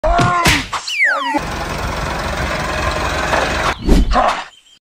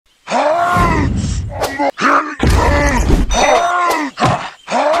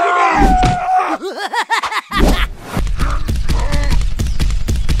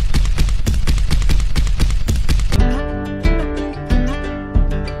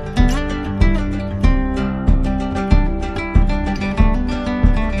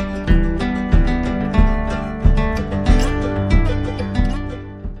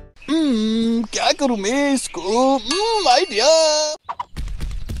क्या करूं मैं इसको? आइडिया।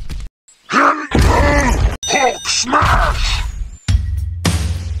 Hulk smash!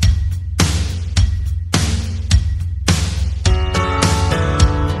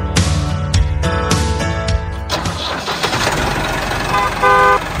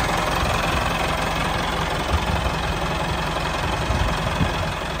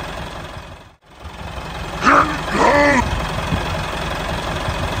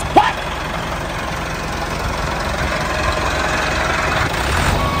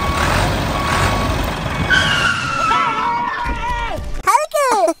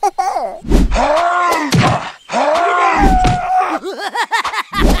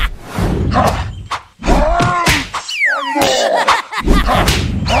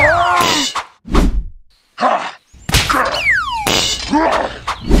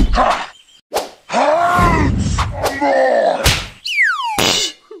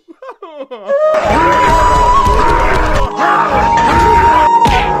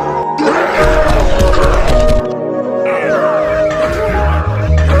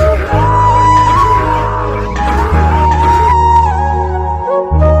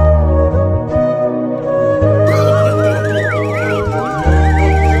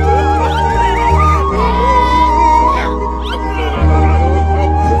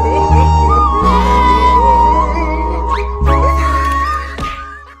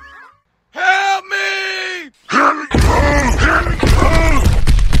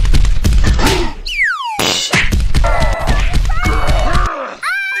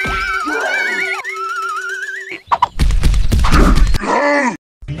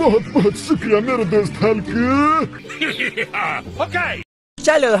 बहुत बहुत शुक्रिया मेरे दोस्त हल्क। ओके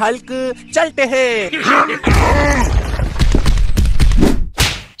चलो हल्क चलते हैं।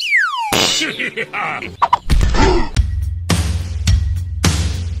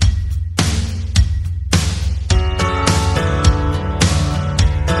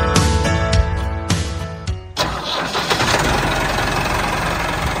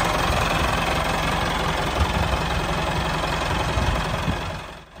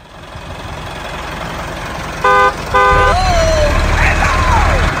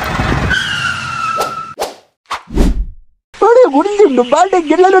 முடிஞ்சு பாட்டை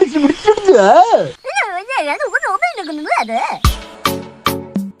எல்லாம் அடிச்சு முடிச்சிடுச்சு.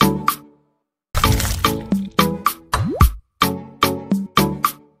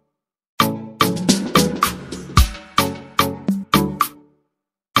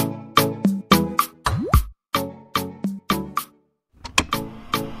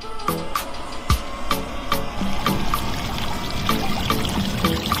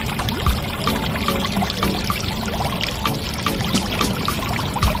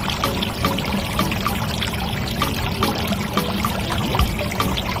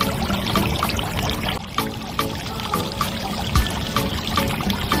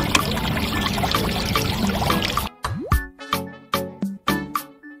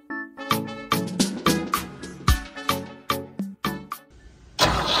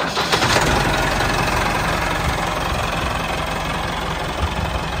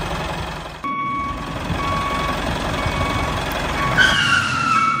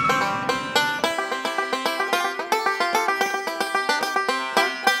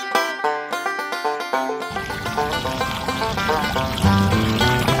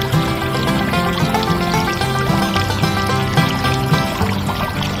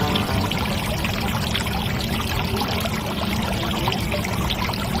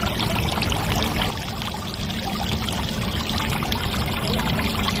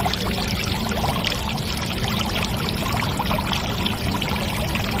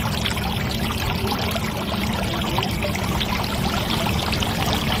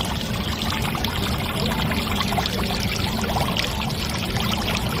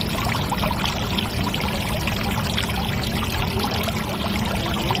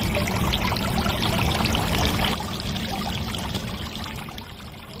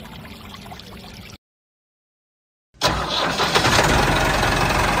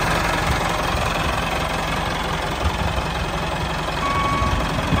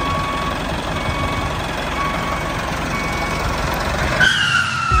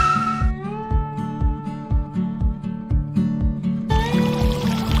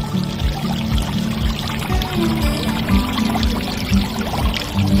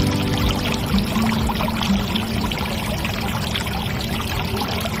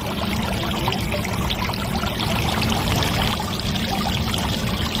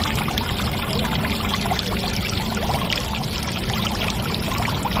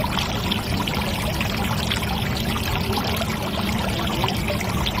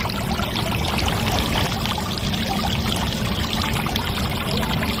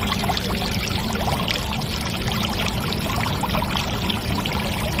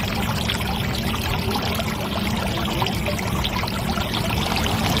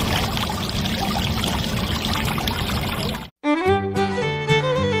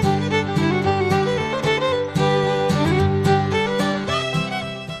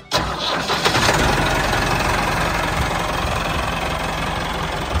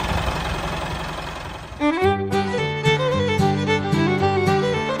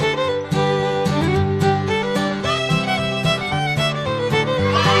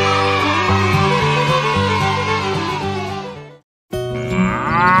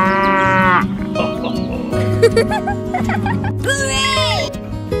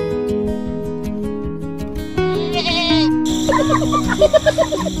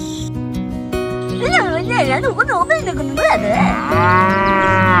 人怎么这么笨的，可能不来的。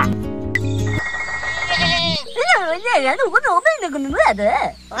人怎么这么笨的，可能不来的。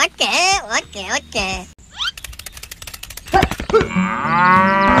OK。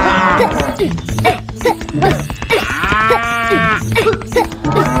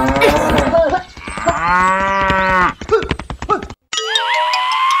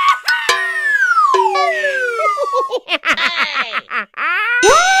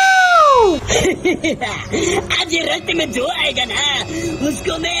आज ये रास्ते में जो आएगा ना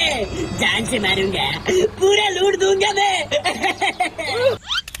उसको मैं जान से मारूंगा, पूरा लूट दूंगा मैं।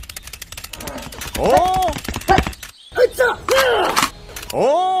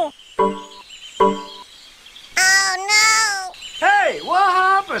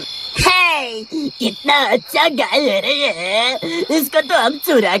 कितना अच्छा गाय है रे ये, इसको तो हम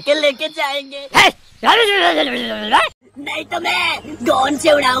चुरा के लेके जाएंगे। नहीं तो मैं ड्रोन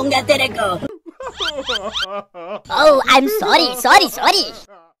से उड़ाऊंगा तेरे को। Oh, I'm sorry.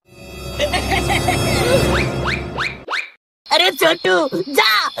 अरे छोटू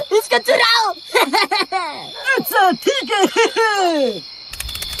जा इसको चुराओ। अच्छा ठीक है।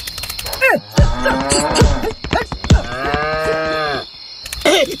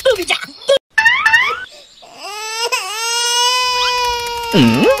 तू भी जा।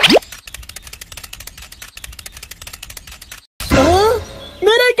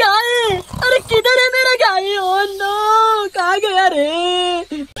 मेरा गाय, अरे किधर है मेरा गाय? ओह नो, कहाँ गया रे?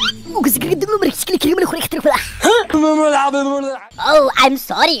 Oh, I'm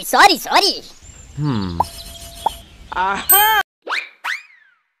sorry.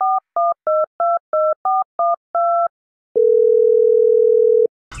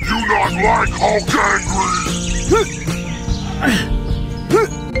 You not like Hulk angry?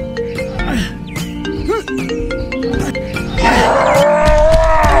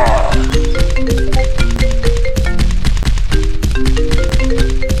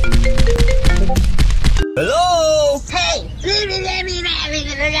 Hello. Hey.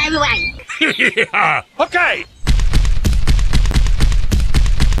 Yeah. Okay.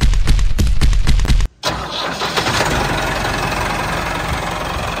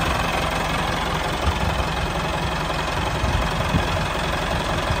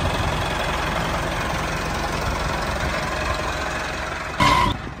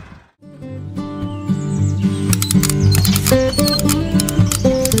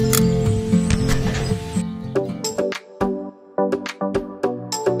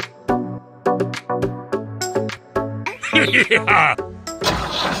 Yeah.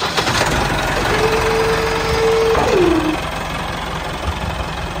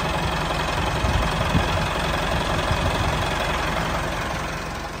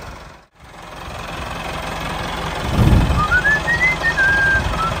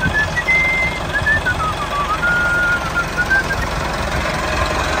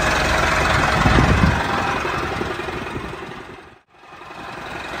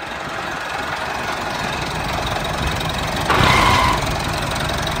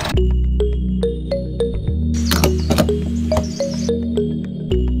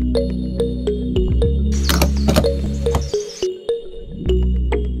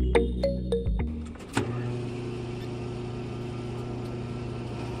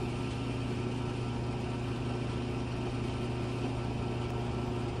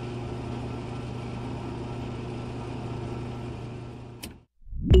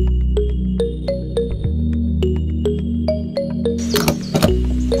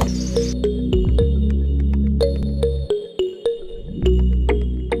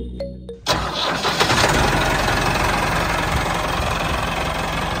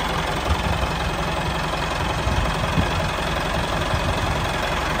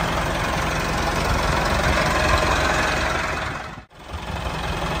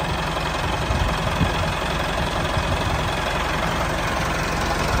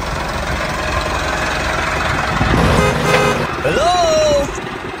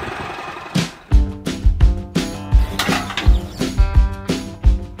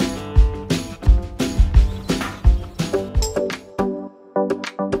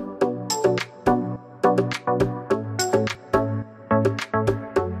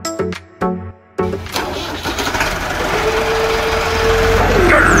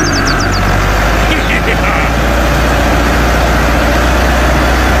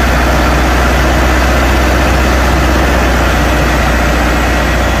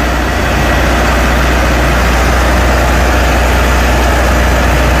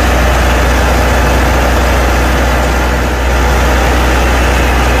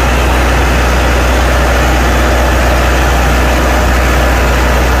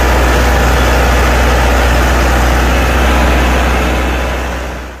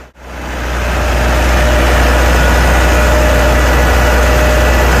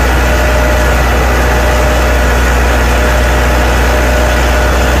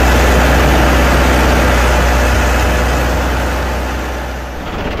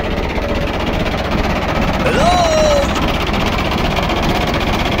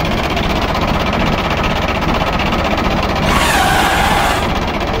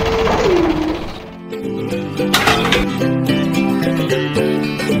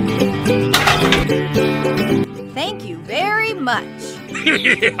 much.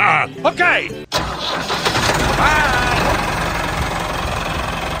 Okay. Bye.